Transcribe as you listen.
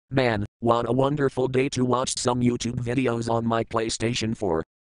Man, what a wonderful day to watch some YouTube videos on my PlayStation 4.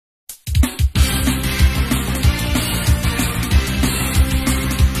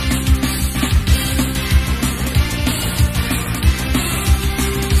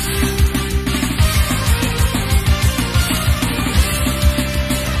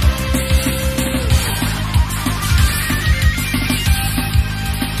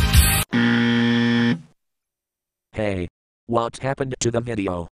 Hey, what happened to the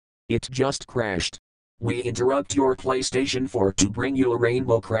video? It just crashed. We interrupt your PlayStation 4 to bring you a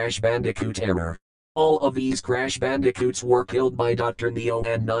Rainbow Crash Bandicoot error. All of these Crash Bandicoots were killed by Dr. Neo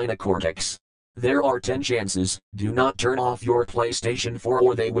and Nina Cortex. There are 10 chances. Do not turn off your PlayStation 4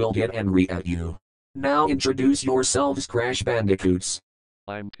 or they will get angry at you. Now introduce yourselves, Crash Bandicoots.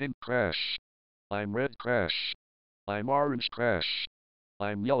 I'm Pink Crash. I'm Red Crash. I'm Orange Crash.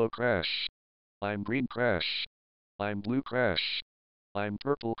 I'm Yellow Crash. I'm Green Crash. I'm Blue Crash. I'm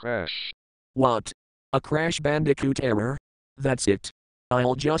Purple Crash. What? A Crash Bandicoot error? That's it.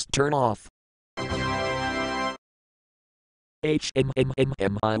 I'll just turn off. I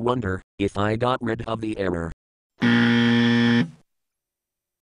wonder if I got rid of the error. Did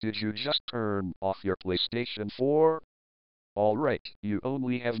you just turn off your PlayStation 4? Alright, you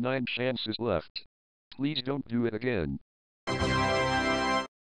only have 9 chances left. Please don't do it again.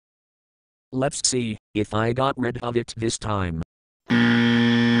 Let's see if I got rid of it this time.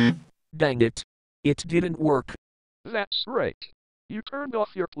 Dang it. It didn't work. That's right. You turned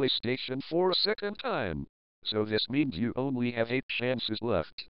off your PlayStation 4 a second time. So this means you only have 8 chances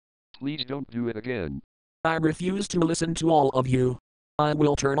left. Please don't do it again. I refuse to listen to all of you. I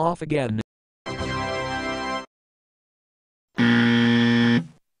will turn off again.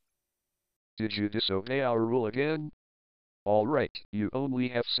 Did you disobey our rule again? Alright, you only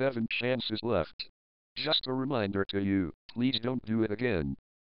have 7 chances left. Just a reminder to you, please don't do it again.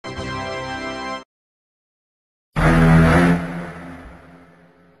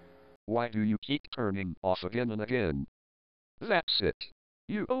 Why do you keep turning off again and again? That's it.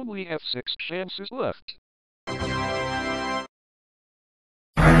 You only have 6 chances left.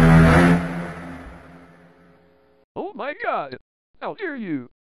 Oh my god! How dare you!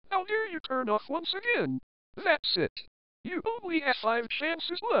 How dare you turn off once again! That's it. You only have 5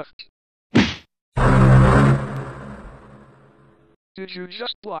 chances left. Did you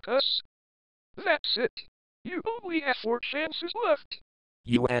just block us? That's it. You only have 4 chances left.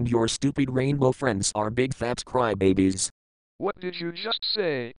 You and your stupid rainbow friends are big fat crybabies. What did you just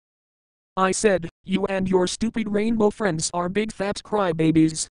say? I said, you and your stupid rainbow friends are big fat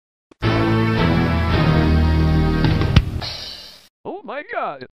crybabies. Oh my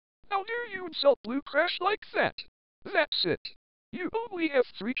god! How dare you insult Blue Crash like that? That's it. You only have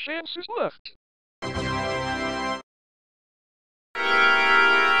 3 chances left.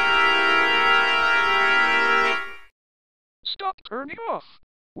 Stop turning off.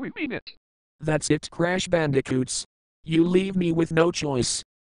 We mean it. That's it, Crash Bandicoots. You leave me with no choice.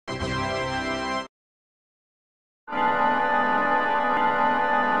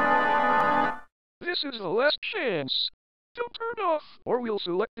 This is the last chance. Don't turn off, or we'll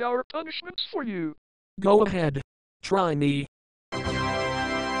select our punishments for you. Go ahead. Try me.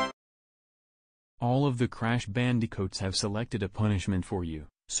 All of the Crash Bandicoots have selected a punishment for you,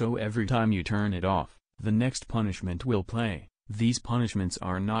 so every time you turn it off, the next punishment will play. These punishments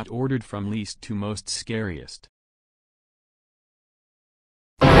are not ordered from least to most scariest.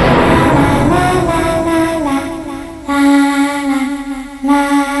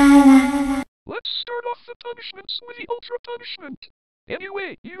 Let's start off the punishments with the Ultra Punishment.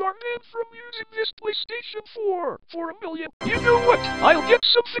 Anyway, you are banned from using this PlayStation 4 for a million. You know what? I'll get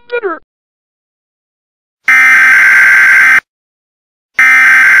something better.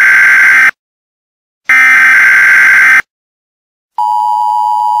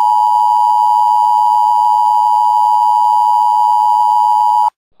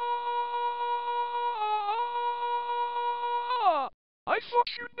 I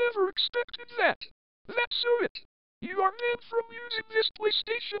thought you never expected that. That's it. You are banned from using this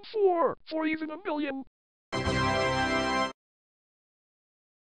PlayStation 4 for even a million.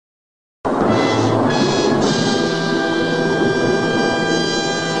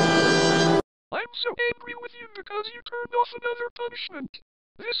 I'm so angry with you because you turned off another punishment.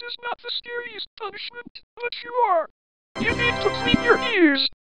 This is not the scariest punishment, but you are. You need to clean your ears.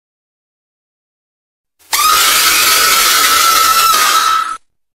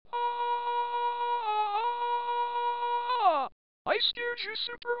 I scared you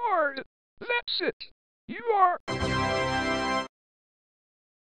super hard. That's it. You are...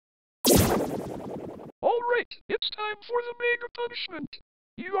 Alright, it's time for the mega punishment.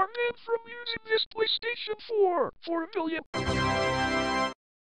 You are banned from using this PlayStation 4 for a million. Oh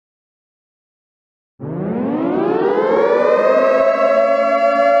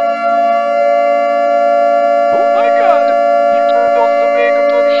my god! You turned off the mega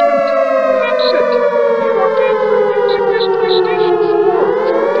punishment! That's it! You are banned from using this PlayStation 4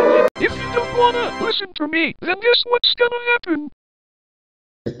 for a million. If you don't wanna listen to me, then guess what's gonna happen?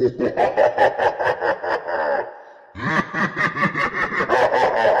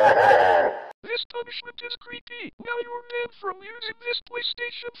 This punishment is creepy. Now you're banned from using this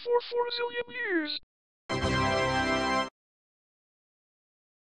PlayStation 4 for a zillion years.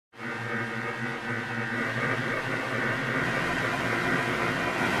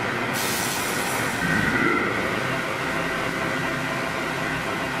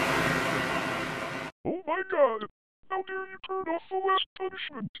 Oh my god! How dare you turn off the last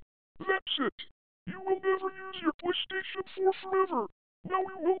punishment? That's it! You will never use your PlayStation 4 forever! Now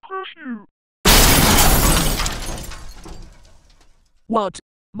we will crush you! What?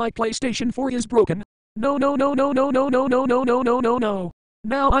 My PlayStation 4 is broken? No no no no no no no no no no no no no.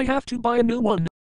 Now I have to buy a new one.